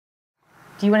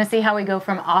Do you want to see how we go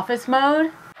from office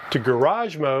mode to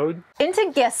garage mode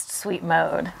into guest suite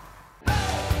mode?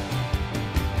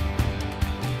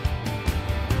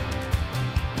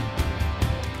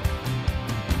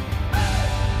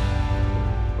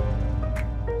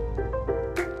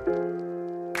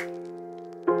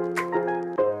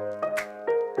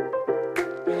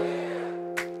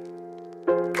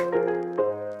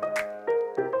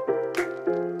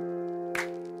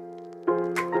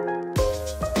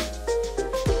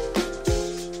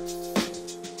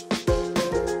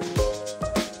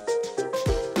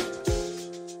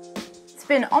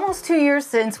 It's been almost 2 years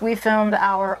since we filmed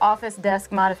our office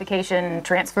desk modification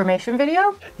transformation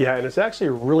video. Yeah, and it's actually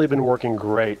really been working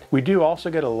great. We do also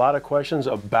get a lot of questions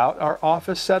about our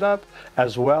office setup,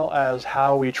 as well as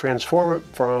how we transform it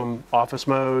from office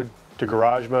mode to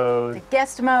garage mode,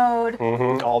 Guest mode.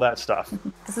 all that stuff.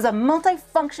 This is a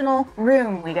multifunctional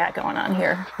room we got going on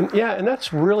here. Yeah, and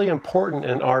that's really important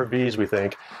in RVs, we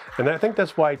think. And I think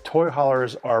that's why toy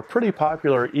haulers are pretty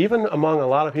popular, even among a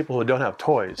lot of people who don't have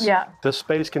toys. Yeah. This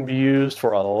space can be used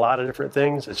for a lot of different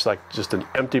things. It's like just an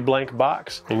empty blank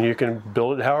box, and you can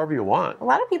build it however you want. A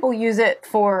lot of people use it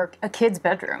for a kid's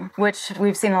bedroom, which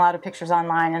we've seen a lot of pictures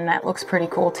online, and that looks pretty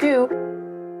cool too.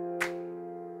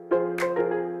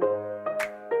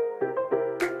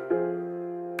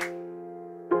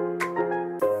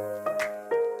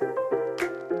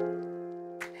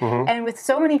 And with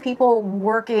so many people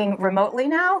working remotely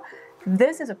now,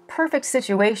 this is a perfect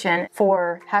situation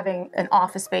for having an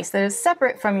office space that is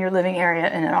separate from your living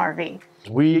area in an RV.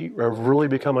 We have really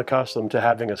become accustomed to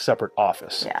having a separate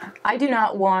office. Yeah, I do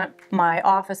not want my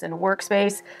office and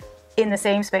workspace in the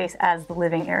same space as the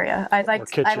living area. I like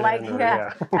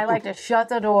to shut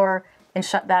the door and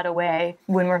shut that away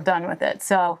when we're done with it.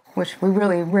 So, which we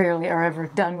really rarely are ever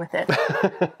done with it.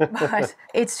 But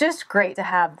it's just great to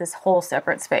have this whole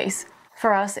separate space.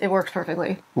 For us, it works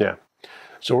perfectly. Yeah.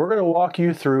 So we're going to walk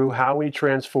you through how we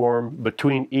transform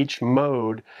between each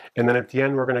mode, and then at the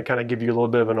end we're going to kind of give you a little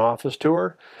bit of an office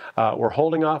tour. We're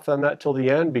holding off on that till the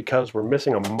end because we're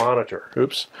missing a monitor.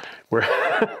 Oops.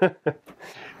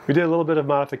 We did a little bit of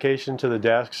modification to the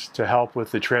desks to help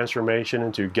with the transformation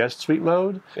into guest suite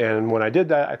mode, and when I did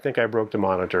that, I think I broke the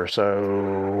monitor,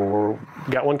 so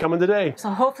we got one coming today. So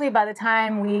hopefully by the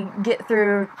time we get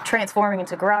through transforming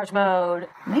into garage mode,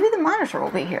 maybe the monitor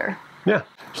will be here. Yeah,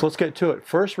 so let's get to it.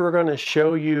 First, we're going to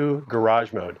show you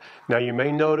garage mode. Now, you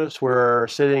may notice we're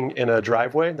sitting in a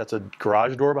driveway. That's a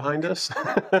garage door behind us.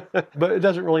 But it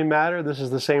doesn't really matter. This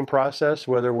is the same process,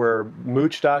 whether we're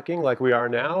mooch docking like we are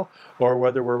now, or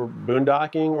whether we're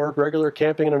boondocking or regular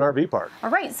camping in an RV park. All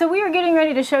right, so we are getting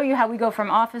ready to show you how we go from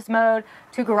office mode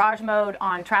to garage mode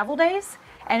on travel days.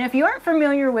 And if you aren't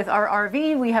familiar with our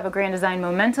RV, we have a Grand Design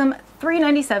Momentum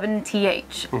 397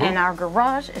 TH, and our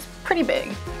garage is pretty big.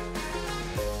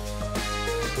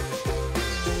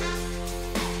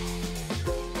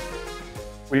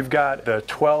 We've got the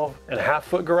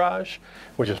 12.5-foot garage,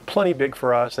 which is plenty big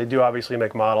for us. They do obviously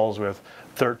make models with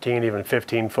 13, even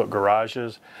 15-foot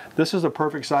garages. This is the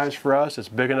perfect size for us. It's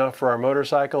big enough for our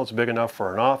motorcycle. It's big enough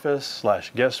for an office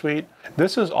 / guest suite.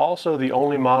 This is also the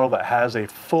only model that has a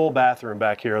full bathroom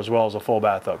back here as well as a full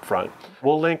bath up front.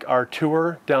 We'll link our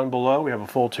tour down below. We have a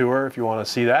full tour if you want to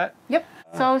see that. Yep.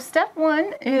 So step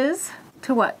one is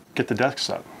to what? Get the desks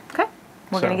up. Okay.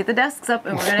 We're going to get the desks up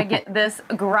and we're going to get this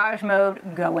garage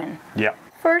mode going. Yeah.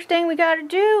 First thing we got to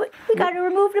do, we got to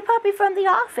remove the puppy from the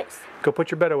office. Go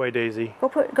put your bed away, Daisy.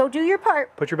 Go do your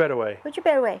part. Put your bed away. Put your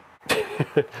bed away.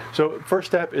 So first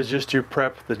step is just to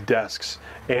prep the desks.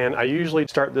 And I usually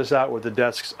start this out with the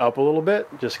desks up a little bit,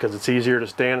 just because it's easier to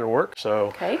stand and work. So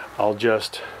okay. I'll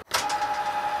just...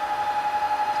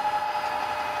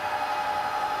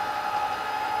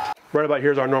 Right about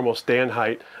here is our normal stand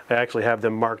height. I actually have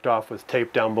them marked off with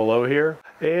tape down below here.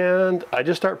 And I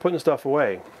just start putting stuff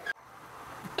away.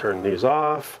 Turn these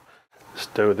off,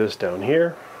 stow this down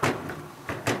here.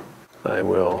 I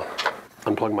will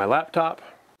unplug my laptop,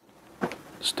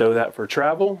 stow that for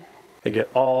travel. I get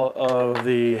all of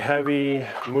the heavy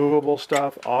movable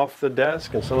stuff off the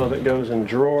desk, and some of it goes in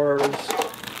drawers.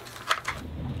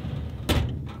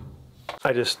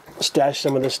 I just stash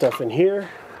some of this stuff in here.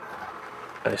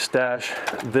 I stash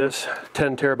this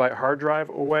 10 terabyte hard drive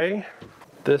away.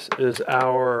 This is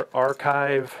our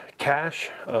archive cache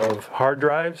of hard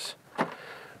drives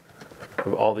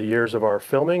of all the years of our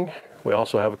filming. We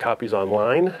also have copies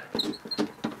online.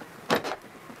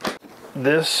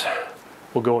 This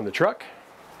will go in the truck.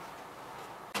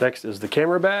 Next is the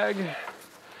camera bag.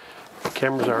 The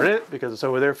cameras aren't it because it's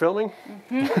over there filming.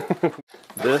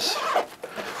 This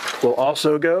will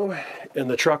also go in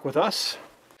the truck with us.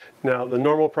 Now the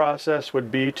normal process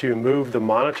would be to move the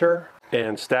monitor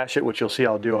and stash it, which you'll see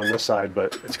I'll do on this side,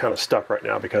 but it's kind of stuck right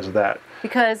now because of that.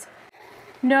 Because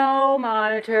no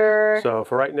monitor. So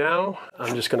for right now,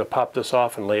 I'm just going to pop this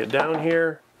off and lay it down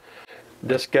here.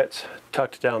 This gets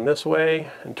tucked down this way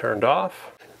and turned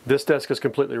off. This desk is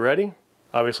completely ready.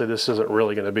 Obviously this isn't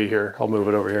really going to be here. I'll move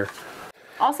it over here.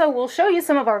 Also, we'll show you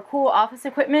some of our cool office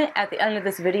equipment at the end of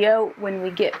this video when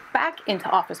we get back into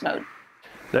office mode.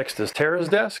 Next is Tara's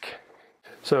desk.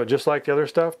 So just like the other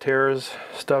stuff, Tara's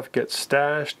stuff gets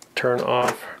stashed, turn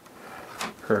off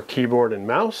her keyboard and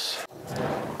mouse.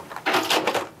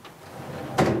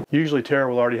 Usually Tara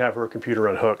will already have her computer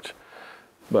unhooked,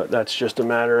 but that's just a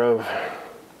matter of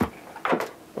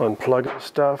unplugging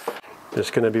stuff.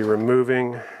 Just going to be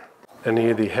removing any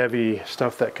of the heavy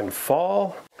stuff that can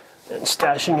fall and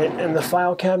stashing it in the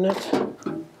file cabinet.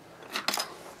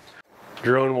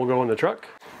 Drone will go in the truck.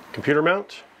 Computer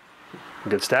mount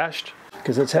will get stashed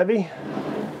because it's heavy.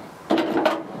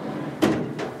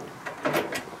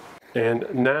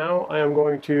 And now I am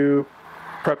going to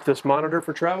prep this monitor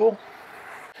for travel.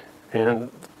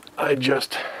 And I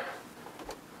just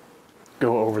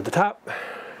go over the top,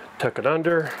 tuck it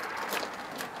under,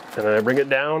 and then I bring it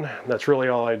down. That's really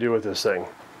all I do with this thing.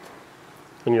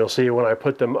 And you'll see when I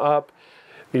put them up,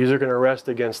 these are going to rest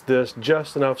against this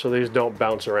just enough so these don't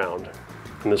bounce around.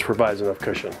 And this provides enough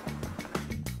cushion.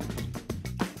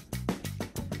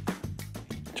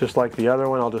 Just like the other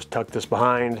one, I'll just tuck this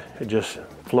behind. It just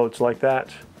floats like that.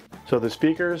 So the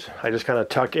speakers, I just kind of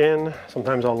tuck in.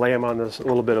 Sometimes I'll lay them on this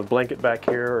little bit of blanket back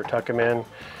here or tuck them in.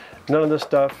 None of this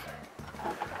stuff,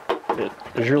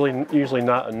 there's really usually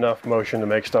not enough motion to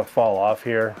make stuff fall off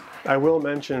here. I will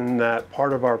mention that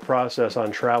part of our process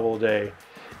on travel day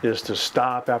is to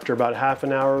stop after about half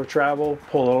an hour of travel,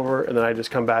 pull over, and then I just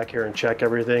come back here and check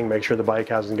everything, make sure the bike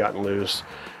hasn't gotten loose,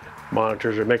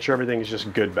 monitors, or make sure everything is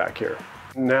just good back here.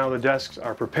 Now the desks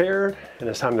are prepared and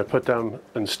it's time to put them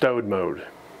in stowed mode.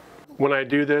 When I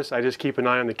do this, I just keep an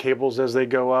eye on the cables as they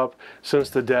go up. Since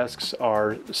the desks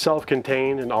are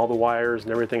self-contained and all the wires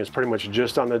and everything is pretty much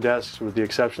just on the desks with the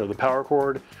exception of the power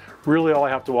cord, really all I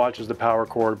have to watch is the power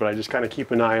cord, but I just kind of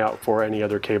keep an eye out for any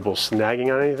other cables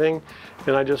snagging on anything,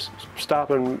 and I just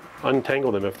stop and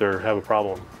untangle them if they have a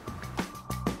problem.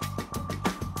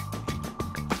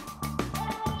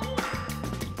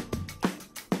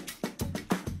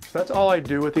 So that's all I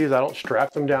do with these. I don't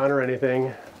strap them down or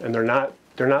anything, and they're not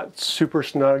super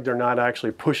snug. They're not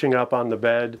actually pushing up on the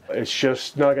bed. It's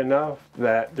just snug enough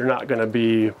that they're not going to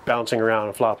be bouncing around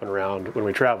and flopping around when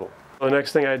we travel. The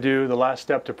next thing I do, the last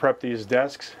step to prep these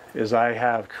desks, is I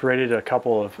have created a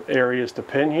couple of areas to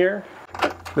pin here.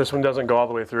 This one doesn't go all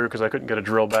the way through because I couldn't get a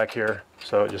drill back here,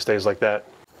 so it just stays like that.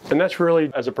 And that's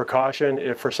really as a precaution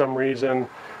if for some reason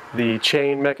the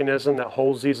chain mechanism that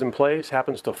holds these in place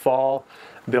happens to fall,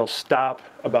 they'll stop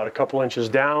about a couple inches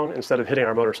down instead of hitting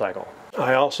our motorcycle.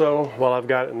 I also, while I've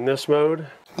got it in this mode,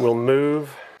 will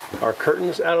move our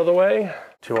curtains out of the way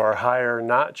to our higher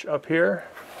notch up here.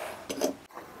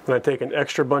 And I take an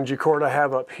extra bungee cord I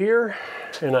have up here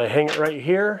and I hang it right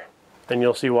here, and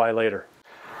you'll see why later.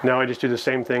 Now I just do the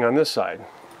same thing on this side.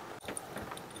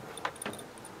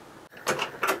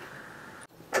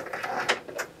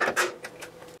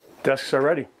 Desks are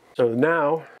ready. So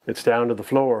now it's down to the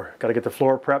floor. Got to get the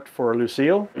floor prepped for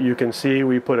Lucille. You can see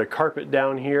we put a carpet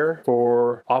down here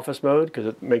for office mode because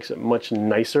it makes it much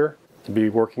nicer to be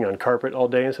working on carpet all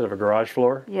day instead of a garage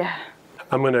floor. Yeah.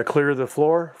 I'm going to clear the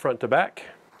floor front to back.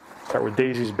 Start with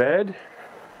Daisy's bed.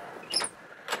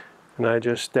 And I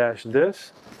just stash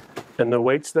this and the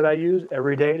weights that I use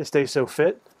every day to stay so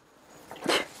fit.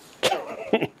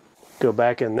 Go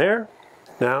back in there.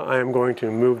 Now I am going to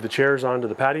move the chairs onto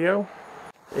the patio,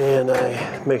 and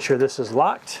I make sure this is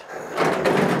locked.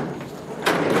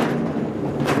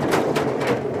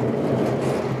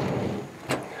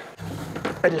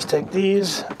 I just take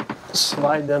these,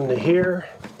 slide them to here,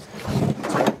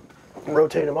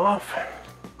 rotate them off.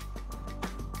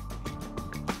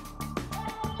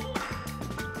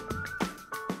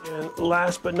 And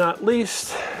last but not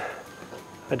least,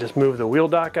 I just move the wheel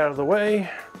dock out of the way.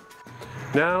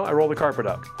 Now I roll the carpet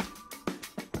up.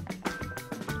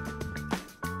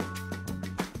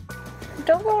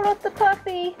 Don't roll up the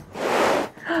puppy.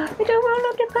 Don't roll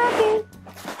up the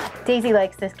puppy. Daisy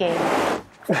likes this game.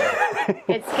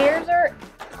 It scares her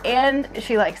and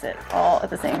she likes it all at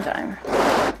the same time.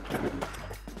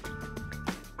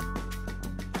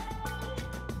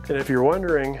 And if you're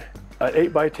wondering, an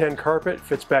 8x10 carpet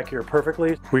fits back here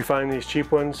perfectly. We find these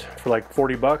cheap ones for like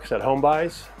 40 bucks at Home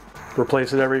Buys.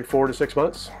 Replace it every 4 to 6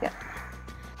 months. Yeah.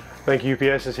 Thank you,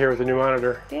 UPS is here with the new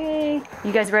monitor. Yay.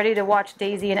 You guys ready to watch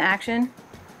Daisy in action?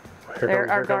 Here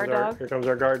comes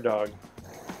our guard dog.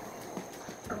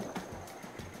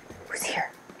 Who's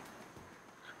here?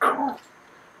 You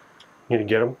need to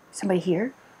get him? Somebody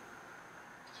here?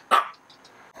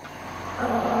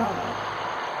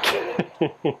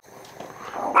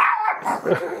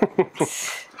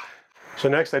 So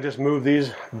next I just move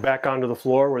these back onto the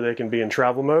floor where they can be in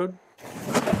travel mode.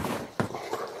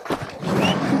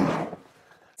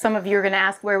 Some of you are going to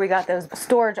ask where we got those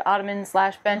storage ottomans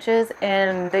 / benches,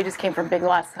 and they just came from Big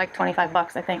Lots, like 25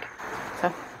 bucks, I think.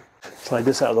 So slide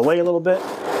this out of the way a little bit.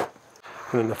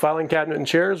 And then the filing cabinet and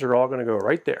chairs are all going to go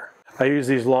right there. I use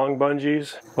these long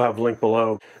bungees. We'll have a link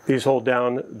below. These hold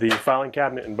down the filing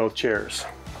cabinet in both chairs.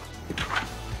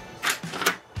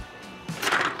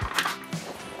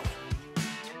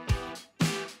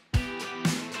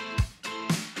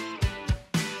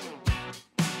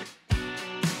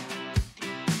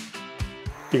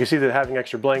 You can see that having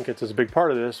extra blankets is a big part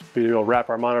of this. We'll wrap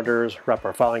our monitors, wrap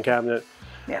our filing cabinet,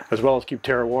 as well as keep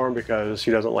Tara warm because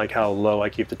he doesn't like how low I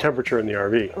keep the temperature in the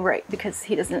RV. Right, because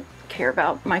he doesn't care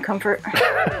about my comfort.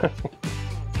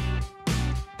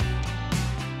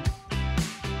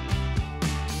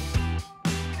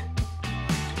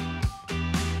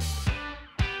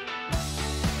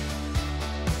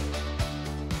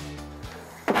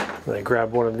 And I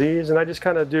grab one of these and I just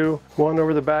kind of do one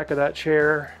over the back of that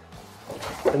chair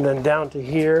and then down to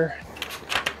here.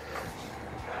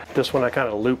 This one I kind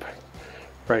of loop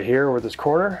right here over this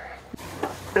corner.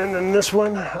 And then this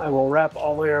one I will wrap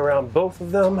all the way around both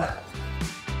of them.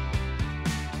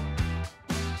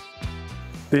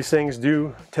 These things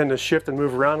do tend to shift and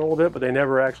move around a little bit, but they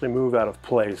never actually move out of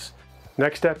place.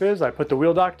 Next step is I put the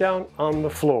wheel dock down on the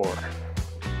floor.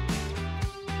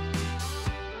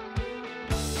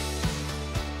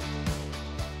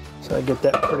 So I get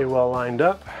that pretty well lined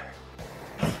up.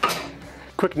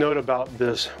 Quick note about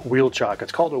this wheel chock.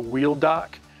 It's called a wheel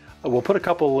dock. We'll put a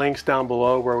couple links down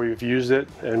below where we've used it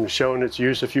and shown its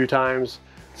use a few times.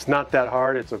 It's not that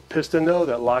hard. It's a piston though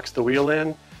that locks the wheel in.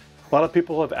 A lot of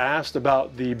people have asked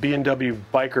about the B&W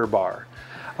biker bar.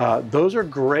 Those are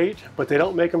great, but they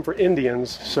don't make them for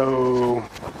Indians, so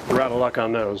we're out of luck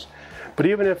on those. But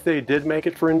even if they did make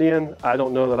it for Indian, I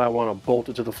don't know that I want to bolt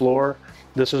it to the floor.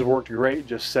 This has worked great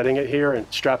just setting it here and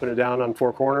strapping it down on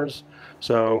 4 corners.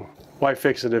 So why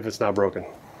fix it if it's not broken?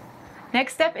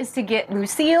 Next step is to get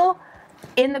Lucille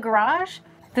in the garage.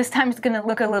 This time it's going to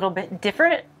look a little bit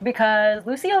different because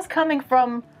Lucille's coming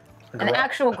from an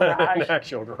actual garage. An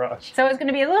actual garage. So it's going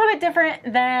to be a little bit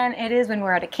different than it is when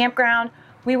we're at a campground.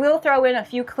 We will throw in a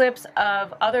few clips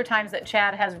of other times that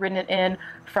Chad has ridden it in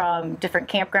from different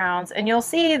campgrounds, and you'll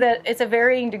see that it's a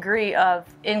varying degree of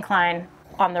incline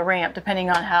on the ramp depending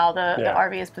on how the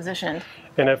RV is positioned.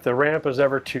 And if the ramp is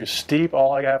ever too steep,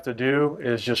 all I have to do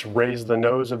is just raise the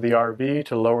nose of the RV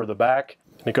to lower the back,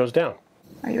 and it goes down.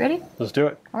 Are you ready? Let's do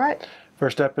it. All right.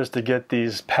 First step is to get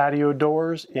these patio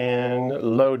doors in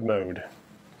load mode.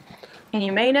 And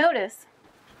you may notice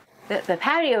that the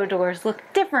patio doors look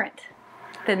different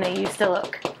than they used to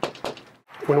look.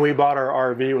 When we bought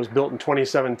our RV, it was built in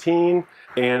 2017,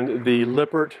 and the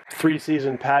Lippert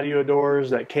 3-season patio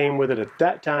doors that came with it at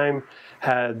that time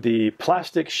had the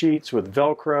plastic sheets with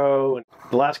Velcro.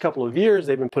 The last couple of years,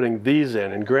 they've been putting these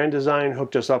in, and Grand Design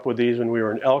hooked us up with these when we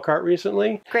were in Elkhart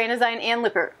recently. Grand Design and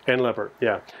Lippert. And Lippert,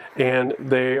 yeah. And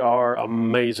they are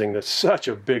amazing. There's such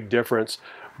a big difference,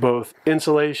 both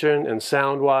insulation and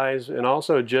sound-wise, and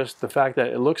also just the fact that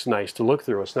it looks nice to look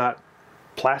through. It's not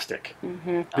plastic.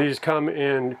 These come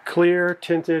in clear,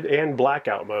 tinted, and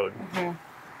blackout mode.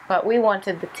 But we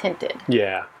wanted the tinted.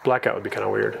 Yeah, blackout would be kind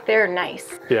of weird. They're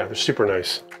nice. Yeah, they're super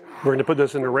nice. We're going to put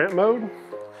this into ramp mode.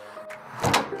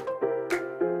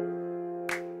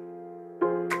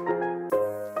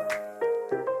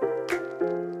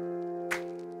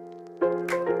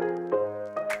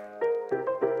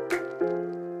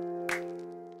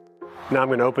 Now I'm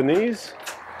going to open these,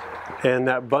 and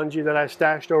that bungee that I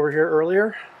stashed over here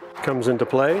earlier comes into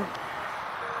play.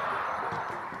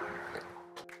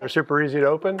 They're super easy to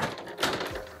open.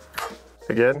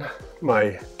 Again,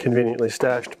 my conveniently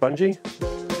stashed bungee.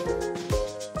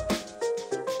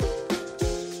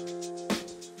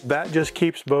 That just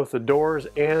keeps both the doors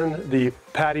and the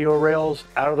patio rails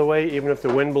out of the way. Even if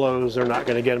the wind blows, they're not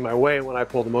going to get in my way when I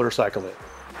pull the motorcycle in.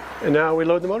 And now we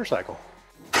load the motorcycle.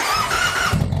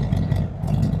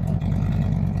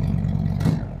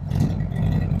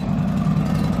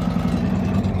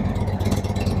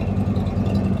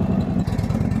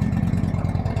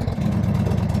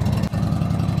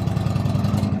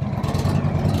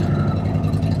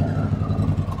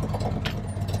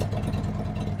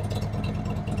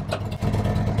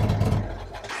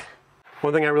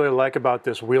 One thing I really like about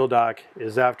this wheel dock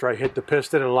is after I hit the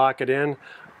piston and lock it in,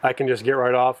 I can just get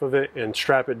right off of it and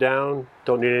strap it down.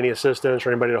 Don't need any assistance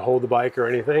or anybody to hold the bike or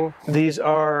anything. These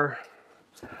are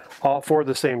all four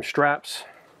the same straps.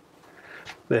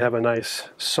 They have a nice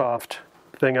soft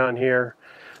thing on here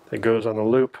that goes on the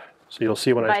loop. So you'll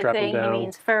see when I strap them down.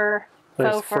 Means fur,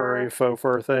 nice faux furry fur. faux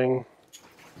fur thing.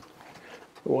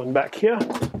 One back here.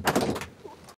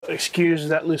 Excuse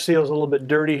that Lucille's a little bit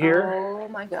dirty here. Oh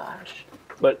my gosh.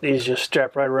 But these just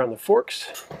strap right around the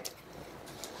forks.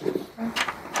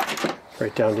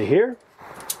 Right down to here.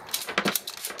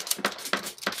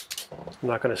 I'm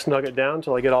not going to snug it down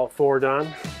until I get all four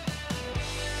done.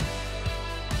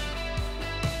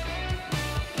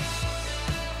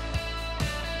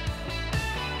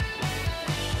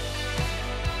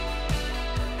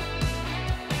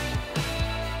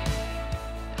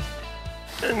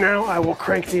 And now I will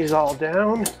crank these all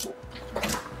down.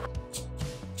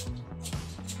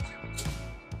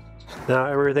 Now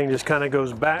everything just kind of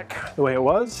goes back the way it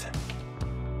was.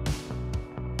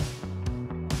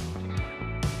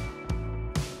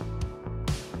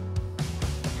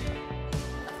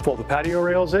 Fold the patio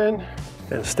rails in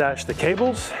and stash the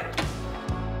cables.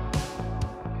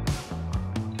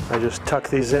 I just tuck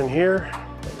these in here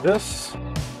like this.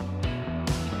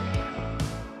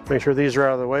 Make sure these are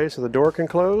out of the way so the door can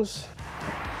close.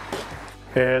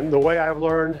 And the way I've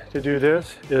learned to do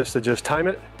this is to just time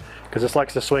it, because this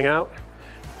likes to swing out.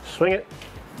 Swing it,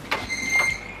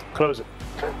 close it.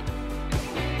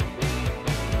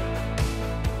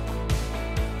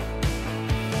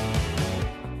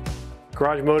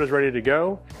 Garage mode is ready to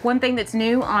go. One thing that's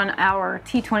new on our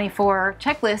T24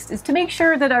 checklist is to make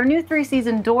sure that our new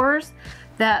 3-season doors,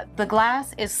 that the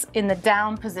glass is in the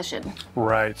down position.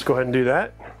 Right, let's go ahead and do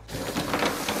that.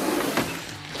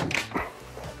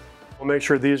 We'll make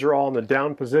sure these are all in the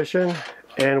down position,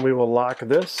 and we will lock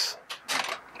this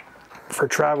for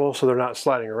travel so they're not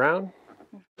sliding around.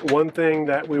 One thing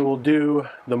that we will do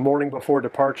the morning before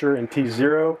departure in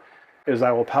T0 is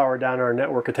I will power down our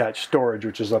network attached storage,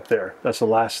 which is up there. That's the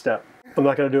last step. I'm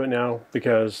not going to do it now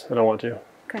because I don't want to.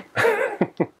 Okay.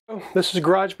 This is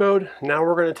garage mode. Now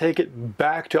we're going to take it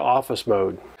back to office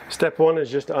mode. Step one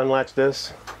is just to unlatch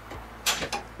this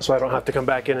so I don't have to come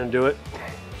back in and do it.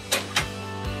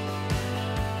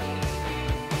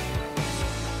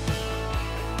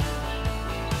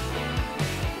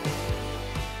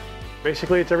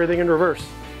 Basically, it's everything in reverse.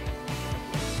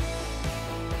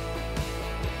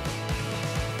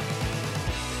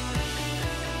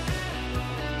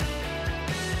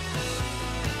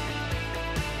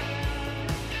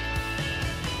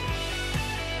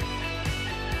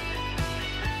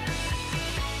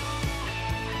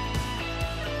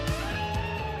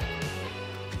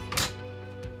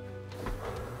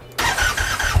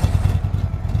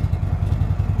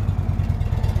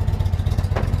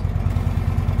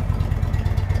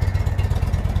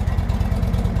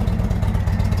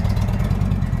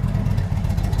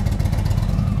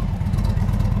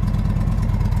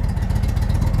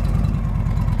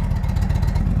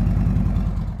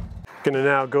 Gonna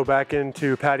now go back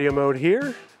into patio mode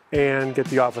here and get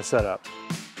the office set up.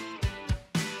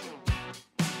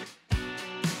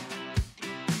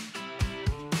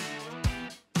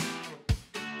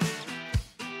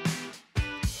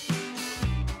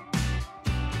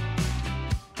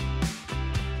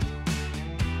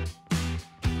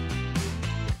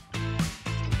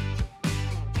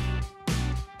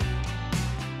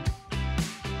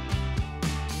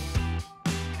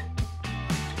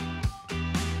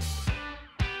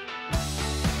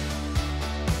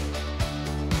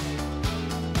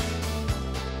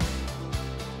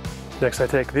 Next I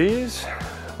take these,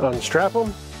 unstrap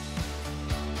them.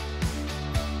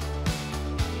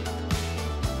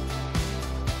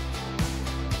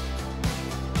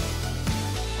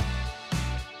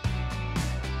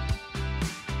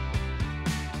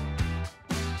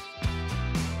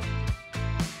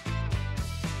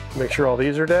 Make sure all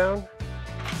these are down.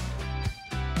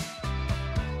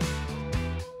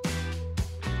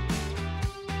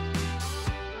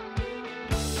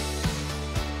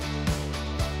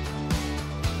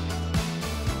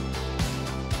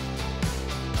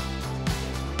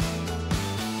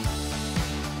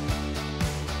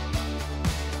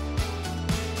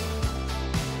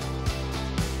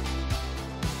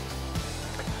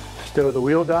 Stow the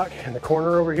wheel dock in the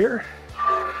corner over here.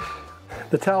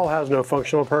 The towel has no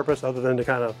functional purpose other than to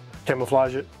kind of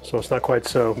camouflage it, so it's not quite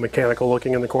so mechanical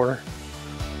looking in the corner.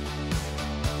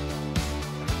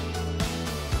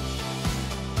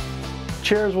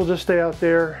 Chairs will just stay out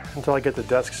there until I get the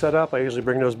desk set up. I usually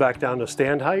bring those back down to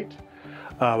stand height.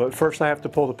 But first I have to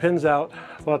pull the pins out.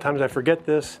 A lot of times I forget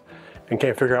this and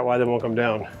can't figure out why they won't come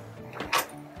down.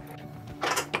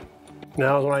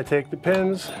 Now is when I take the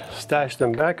pins, stash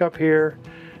them back up here,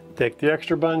 take the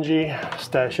extra bungee,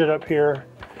 stash it up here.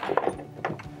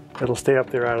 It'll stay up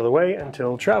there out of the way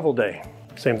until travel day.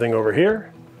 Same thing over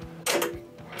here.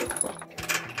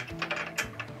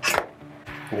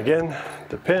 And again,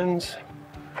 the pins,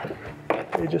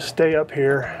 they just stay up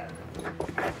here,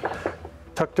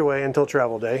 tucked away until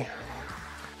travel day.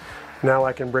 Now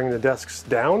I can bring the desks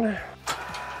down.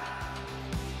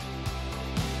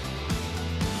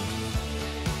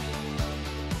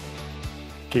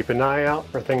 Keep an eye out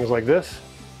for things like this.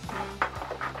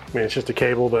 I mean, it's just a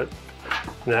cable, but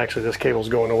actually this cable's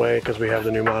going away because we have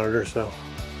the new monitor, so.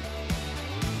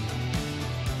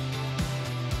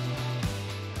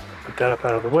 Put that up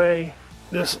out of the way.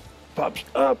 This pops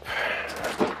up,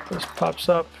 this pops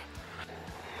up.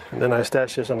 And then I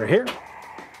stash this under here.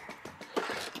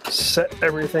 Set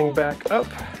everything back up.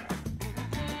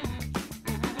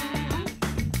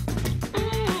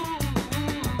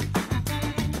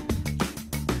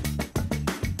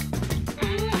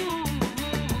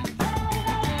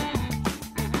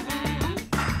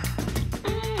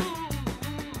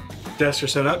 Desks are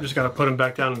set up, just gotta put them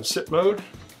back down in sit mode.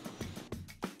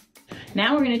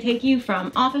 Now we're gonna take you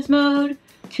from office mode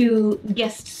to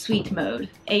guest suite mode,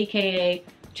 AKA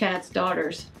Chad's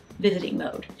daughter's visiting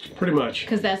mode. Pretty much.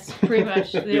 Because that's pretty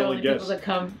much the only people that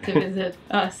come to visit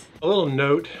us. A little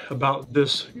note about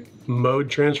this mode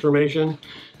transformation.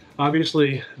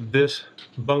 Obviously, this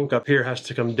bunk up here has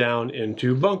to come down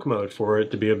into bunk mode for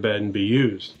it to be a bed and be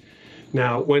used.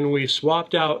 Now, when we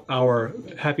swapped out our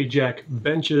Happy Jack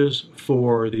benches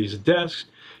for these desks,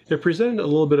 it presented a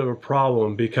little bit of a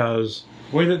problem because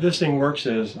the way that this thing works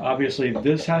is, obviously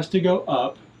this has to go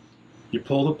up, you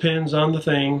pull the pins on the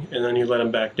thing, and then you let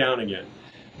them back down again.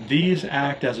 These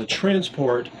act as a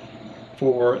transport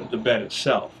for the bed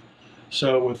itself.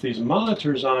 So with these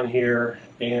monitors on here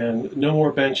and no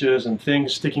more benches and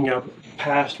things sticking up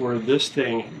past where this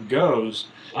thing goes,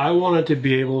 I wanted to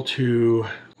be able to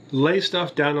lay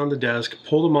stuff down on the desk,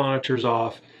 pull the monitors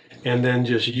off, and then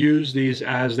just use these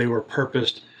as they were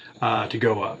purposed to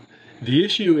go up. The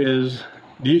issue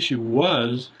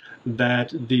was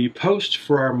that the posts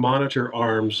for our monitor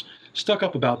arms stuck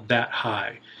up about that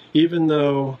high. Even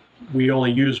though we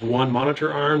only use one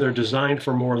monitor arm, they're designed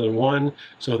for more than one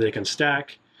so they can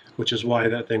stack, which is why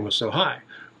that thing was so high.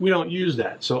 We don't use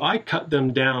that, so I cut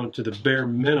them down to the bare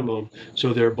minimum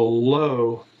so they're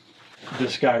below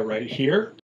this guy right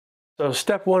here. So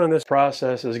step one in this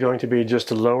process is going to be just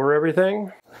to lower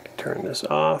everything. Turn this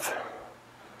off.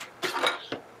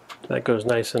 That goes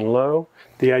nice and low.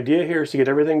 The idea here is to get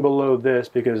everything below this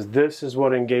because this is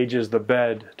what engages the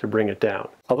bed to bring it down.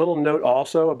 A little note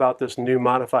also about this new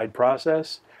modified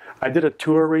process. I did a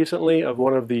tour recently of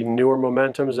one of the newer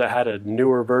Momentums that had a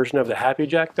newer version of the Happy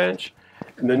Jack bench.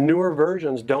 And the newer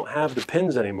versions don't have the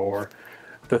pins anymore.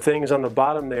 The things on the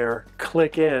bottom there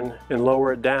click in and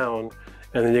lower it down,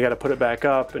 and then you got to put it back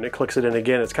up and it clicks it in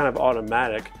again. It's kind of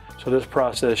automatic. So this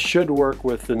process should work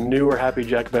with the newer Happy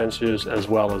Jack benches as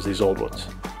well as these old ones.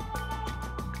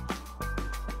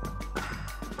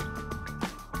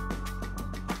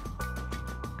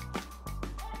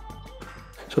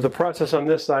 So the process on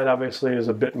this side obviously is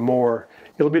a bit more.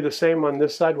 It'll be the same on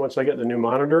this side once I get the new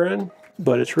monitor in,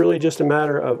 but it's really just a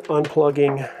matter of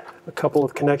unplugging a couple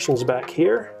of connections back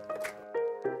here.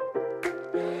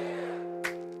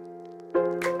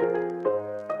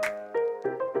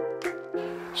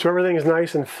 So everything is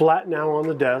nice and flat now on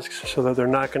the desks so that they're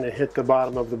not going to hit the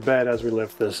bottom of the bed as we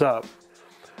lift this up.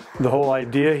 The whole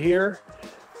idea here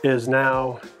is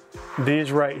now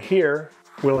these right here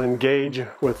will engage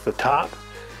with the top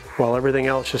while everything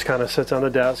else just kind of sits on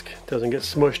the desk. Doesn't get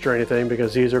smushed or anything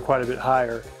because these are quite a bit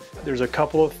higher. There's a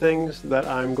couple of things that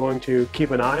I'm going to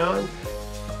keep an eye on.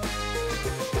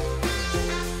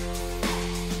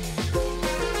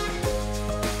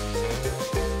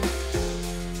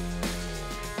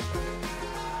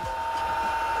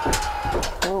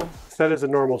 That is a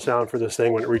normal sound for this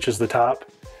thing when it reaches the top.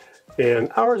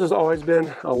 And ours has always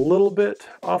been a little bit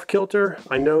off kilter.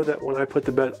 I know that when I put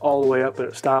the bed all the way up and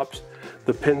it stops,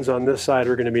 the pins on this side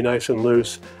are going to be nice and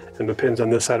loose and the pins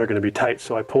on this side are going to be tight.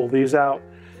 So I pull these out,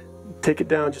 take it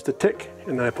down just a tick,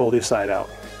 and then I pull this side out.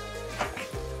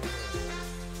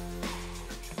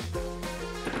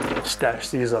 Stash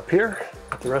these up here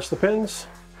with the rest of the pins.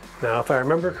 Now if I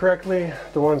remember correctly,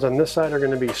 the ones on this side are going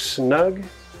to be snug.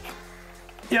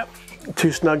 Yep.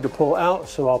 Too snug to pull out,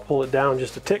 so I'll pull it down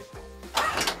just a tick.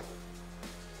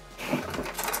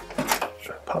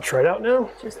 Pops right out now.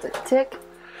 Just a tick.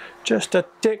 just a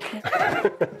tick.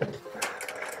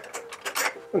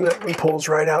 And that one pulls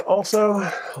right out also.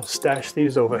 I'll stash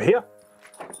these over here.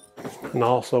 And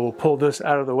also we'll pull this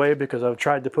out of the way because I've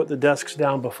tried to put the desks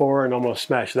down before and almost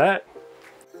smashed that.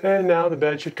 And now the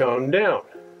bed should come down.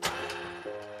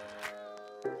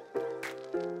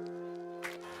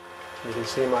 You can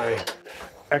see my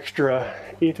extra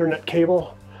Ethernet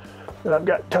cable that I've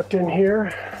got tucked in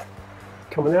here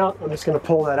coming out. I'm just going to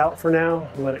pull that out for now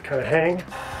and let it kind of hang.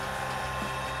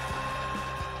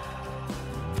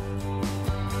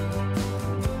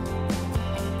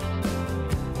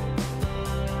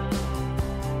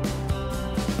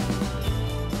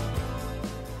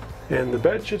 And the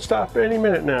bed should stop any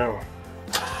minute now.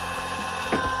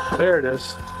 There it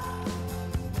is.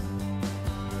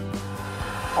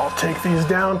 I'll take these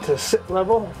down to sit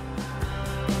level.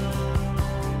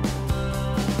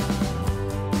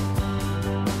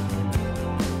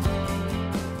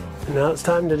 And now it's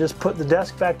time to just put the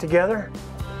desk back together.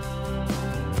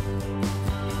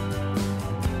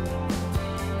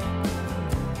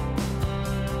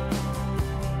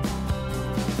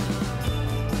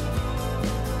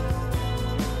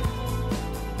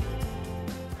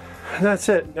 And that's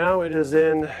it. Now it is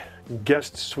in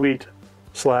guest suite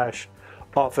 /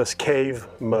 office cave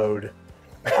mode.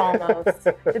 Almost.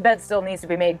 The bed still needs to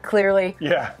be made clearly.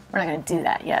 Yeah. We're not going to do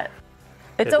that yet.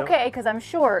 It's okay because I'm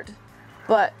short,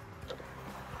 but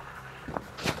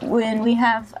when we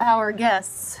have our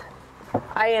guests,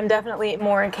 I am definitely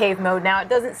more in cave mode now. It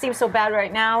doesn't seem so bad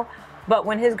right now, but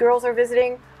when his girls are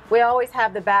visiting, we always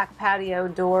have the back patio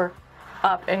door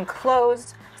up and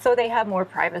closed so they have more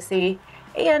privacy.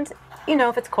 And, you know,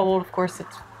 if it's cold, of course, it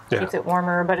keeps it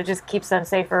warmer, but it just keeps them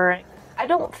safer. I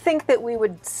don't think that we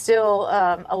would still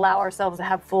allow ourselves to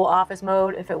have full office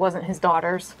mode if it wasn't his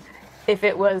daughters. If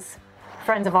it was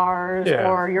friends of ours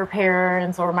or your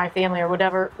parents or my family or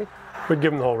whatever. We'd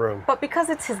give them the whole room. But because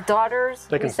it's his daughters,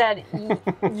 we said,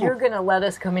 you're going to let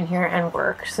us come in here and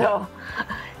work. So,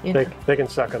 you know. They can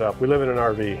suck it up. We live in an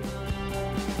RV.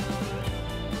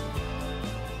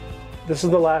 This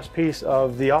is the last piece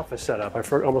of the office setup. I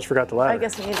almost forgot the ladder. I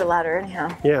guess we need the ladder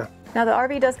anyhow. Yeah. Now the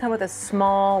RV does come with a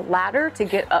small ladder to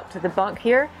get up to the bunk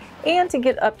here and to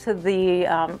get up to the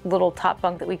little top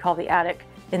bunk that we call the attic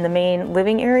in the main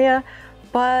living area.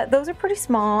 But those are pretty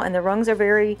small and the rungs are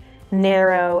very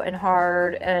narrow and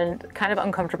hard and kind of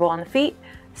uncomfortable on the feet.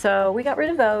 So we got rid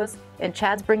of those and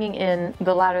Chad's bringing in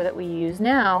the ladder that we use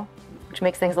now, which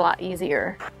makes things a lot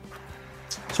easier.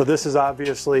 So this is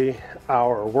obviously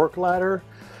our work ladder.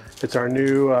 It's our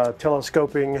new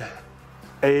telescoping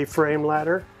A-frame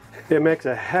ladder. It makes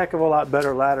a heck of a lot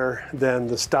better ladder than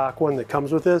the stock one that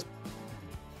comes with this.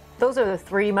 Those are the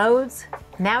 3 modes.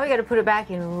 Now we got to put it back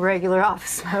in regular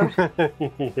office mode.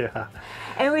 Yeah.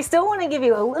 And we still want to give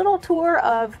you a little tour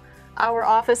of our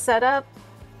office setup.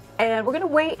 And we're going to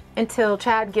wait until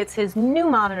Chad gets his new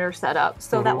monitor set up.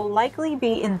 So that will likely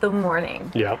be in the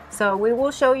morning. Yeah. So we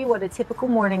will show you what a typical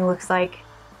morning looks like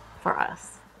for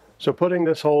us. So putting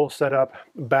this whole setup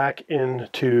back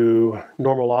into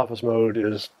normal office mode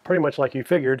is pretty much like you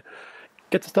figured.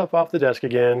 Get the stuff off the desk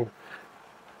again,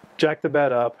 jack the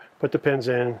bed up, put the pins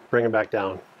in, bring them back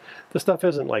down. This stuff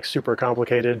isn't like super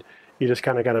complicated. You just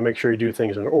kind of got to make sure you do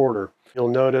things in order. You'll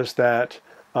notice that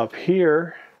up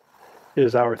here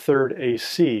is our third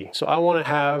AC. So I want to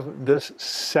have this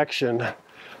section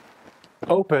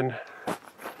open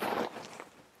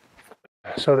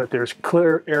so that there's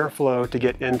clear airflow to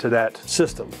get into that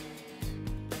system.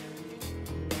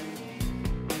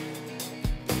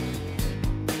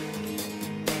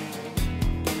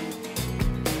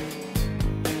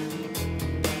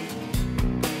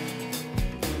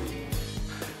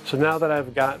 So now that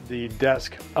I've got the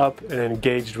desk up and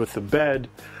engaged with the bed,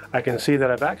 I can see that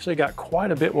I've actually got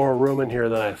quite a bit more room in here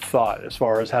than I thought as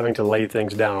far as having to lay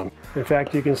things down. In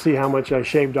fact, you can see how much I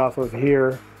shaved off of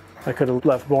here. I could have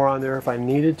left more on there if I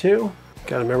needed to.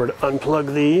 Gotta remember to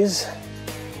unplug these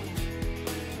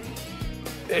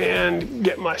and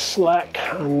get my slack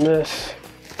on this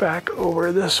back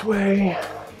over this way.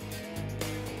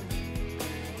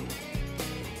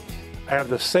 I have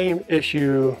the same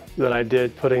issue that I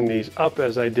did putting these up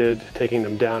as I did taking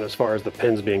them down, as far as the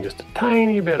pins being just a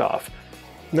tiny bit off.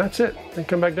 And that's it. They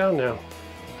come back down now.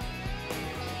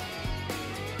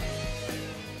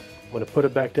 I'm going to put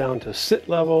it back down to sit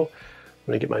level. I'm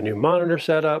going to get my new monitor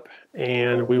set up,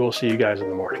 and we will see you guys in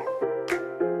the morning.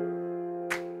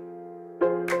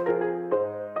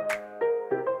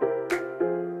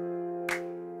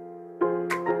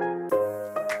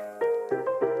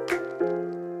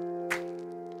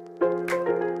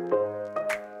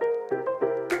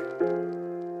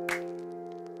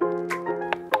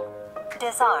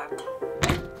 disarmed.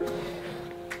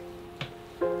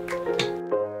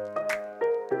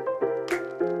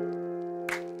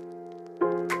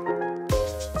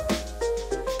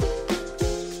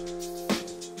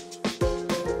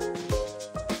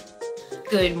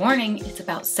 Good morning, it's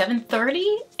about 7:30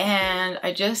 and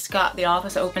I just got the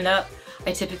office opened up.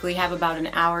 I typically have about an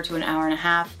hour to an hour and a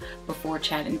half before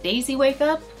Chad and Daisy wake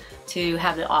up to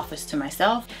have the office to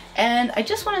myself. And I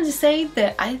just wanted to say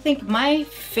that I think my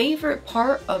favorite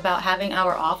part about having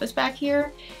our office back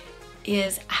here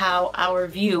is how our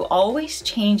view always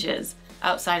changes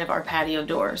outside of our patio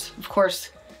doors. Of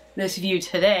course, this view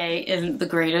today isn't the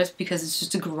greatest because it's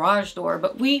just a garage door,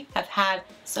 but we have had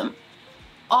some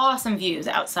awesome views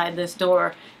outside this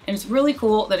door, and it's really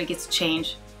cool that it gets to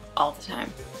change all the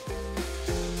time.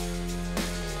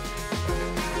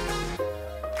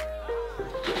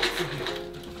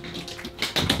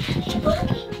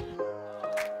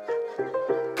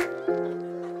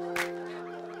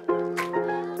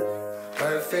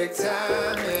 Perfect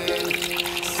timing,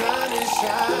 sun is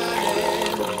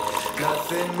shining,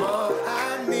 nothing more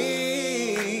I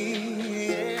need,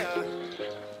 yeah.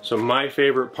 So my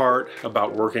favorite part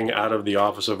about working out of the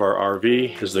office of our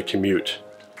RV is the commute.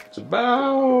 It's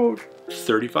about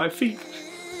 35 feet.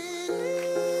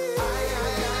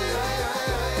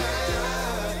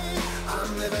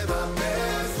 I'm living my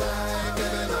best life,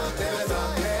 living my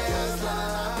best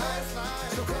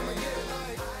life. So come and get it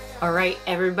like All right,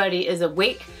 everybody is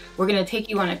awake. We're gonna take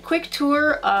you on a quick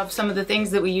tour of some of the things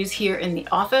that we use here in the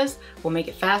office. We'll make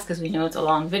it fast because we know it's a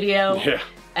long video. Yeah.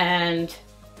 And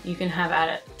you can have at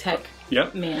it Tech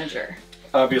Manager.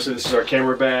 Obviously this is our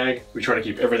camera bag. We try to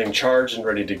keep everything charged and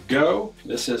ready to go.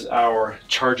 This is our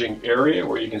charging area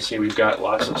where you can see we've got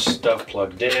lots of stuff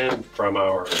plugged in, from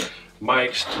our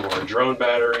mics to our drone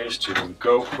batteries to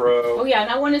GoPro. Oh yeah,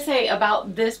 and I want to say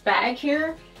about this bag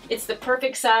here, it's the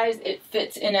perfect size. It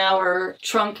fits in our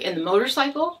trunk in the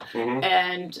motorcycle.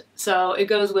 And so it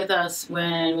goes with us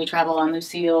when we travel on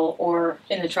Lucille or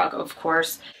in the truck, of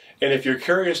course. And if you're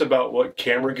curious about what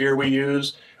camera gear we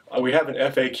use, we have an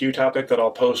FAQ topic that I'll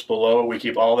post below. We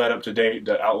keep all that up to date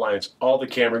that outlines all the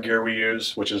camera gear we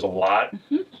use, which is a lot.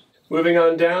 Moving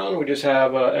on down, we just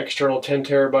have an external 10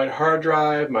 terabyte hard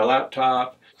drive, my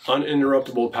laptop.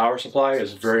 Uninterruptible power supply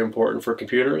is very important for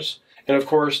computers. And of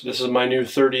course, this is my new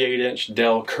 38-inch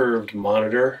Dell curved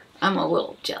monitor. I'm a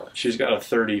little jealous. She's got a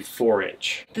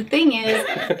 34-inch. The thing is,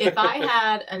 if I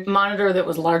had a monitor that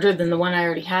was larger than the one I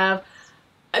already have,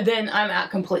 then I'm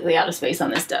completely out of space on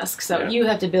this desk. So you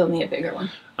have to build me a bigger one.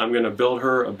 I'm going to build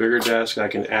her a bigger desk. I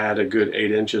can add a good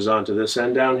 8 inches onto this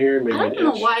end down here. Maybe I don't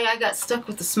know why I got stuck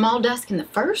with the small desk in the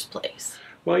first place.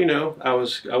 Well, you know, I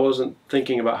wasn't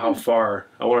thinking about how far.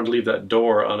 I wanted to leave that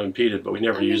door unimpeded, but we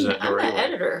never use that door I'm anyway. an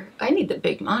editor. I need the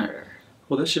big monitor.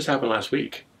 Well, this just happened last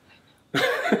week.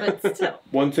 But still.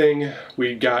 One thing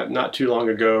we got not too long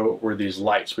ago were these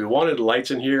lights. We wanted lights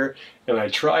in here, and I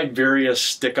tried various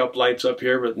stick-up lights up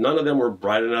here, but none of them were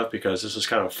bright enough because this is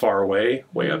kind of far away,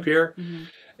 way up here.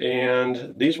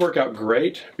 And these work out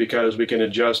great because we can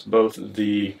adjust both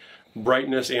the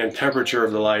brightness and temperature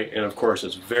of the light, and of course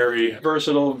it's very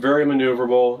versatile, very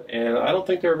maneuverable, and I don't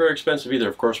think they're very expensive either.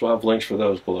 Of course, we'll have links for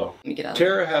those below.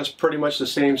 Tara has pretty much the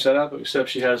same setup, except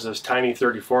she has this tiny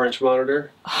 34-inch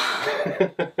monitor.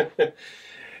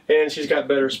 And she's got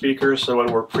better speakers, so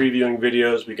when we're previewing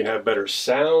videos we can have better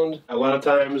sound. A lot of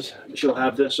times she'll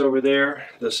have this over there.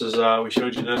 This is, we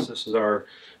showed you this, this is our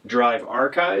Drive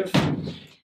archive.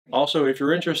 Also, if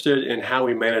you're interested in how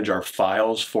we manage our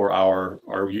files for our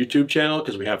YouTube channel,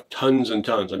 because we have tons and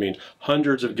tons, I mean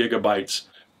hundreds of gigabytes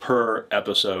per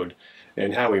episode,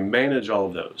 and how we manage all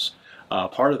of those,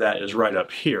 part of that is right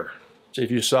up here. So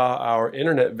if you saw our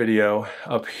internet video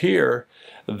up here,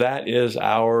 that is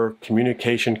our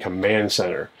communication command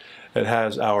center. It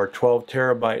has our 12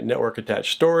 terabyte network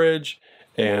attached storage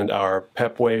and our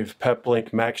PepWave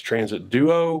PepLink Max Transit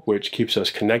Duo, which keeps us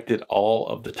connected all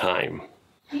of the time.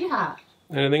 Yeah.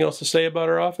 Anything else to say about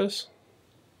our office?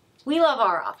 We love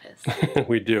our office.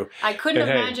 We do. I couldn't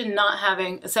imagine not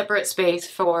having a separate space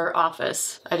for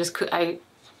office. I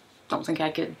don't think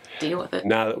I could deal with it.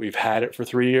 Now that we've had it for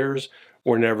 3 years,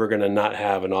 we're never going to not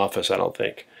have an office, I don't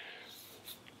think.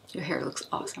 Your hair looks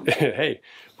awesome. Hey,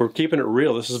 we're keeping it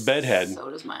real. This is bedhead. So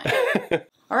does mine.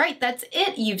 All right, that's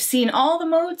it. You've seen all the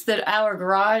modes that our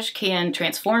garage can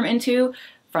transform into,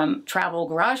 from travel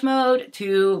garage mode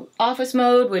to office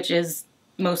mode, which is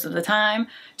most of the time,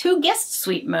 to guest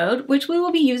suite mode, which we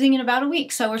will be using in about a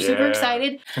week. So we're super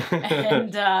excited.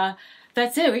 And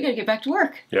that's it. We gotta get back to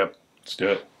work. Yep, let's do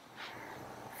it.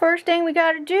 First thing we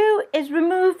gotta do is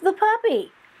remove the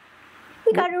puppy.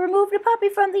 We got to remove the puppy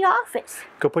from the office.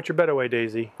 Go put your bed away,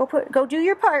 Daisy. Go do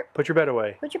your part. Put your bed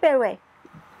away. Put your bed away.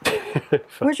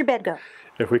 Where's your bed go?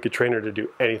 If we could train her to do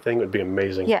anything, it would be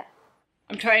amazing. Yeah.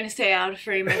 I'm trying to stay out of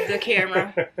frame of the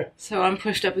camera, so I'm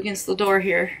pushed up against the door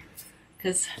here,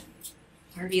 because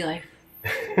RV life.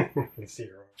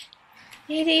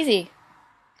 Hey Daisy,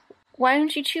 why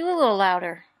don't you chew a little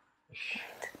louder?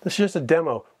 This is just a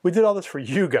demo. We did all this for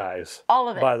you guys. All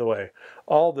of it. By the way.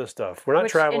 All this stuff. We're not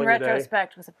traveling in today.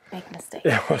 retrospect was a big mistake.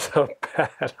 It was a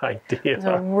bad idea. It was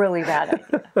a really bad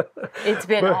idea. It's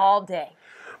been all day.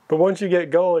 But once you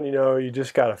get going, you know, you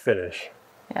just got to finish.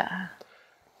 Yeah.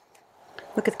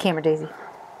 Look at the camera, Daisy.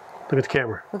 Look at the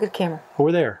camera. Look at the camera.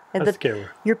 Over there. That's the camera.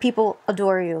 Your people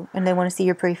adore you, and they want to see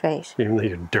your pretty face. Even though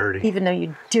you're dirty. Even though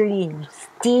you're dirty and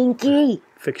stinky.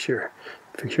 Fix your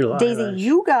eyelash. Daisy,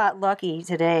 you got lucky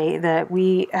today that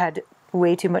we had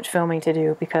way too much filming to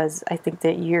do, because I think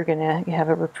that you're going to have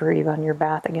a reprieve on your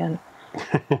bath again.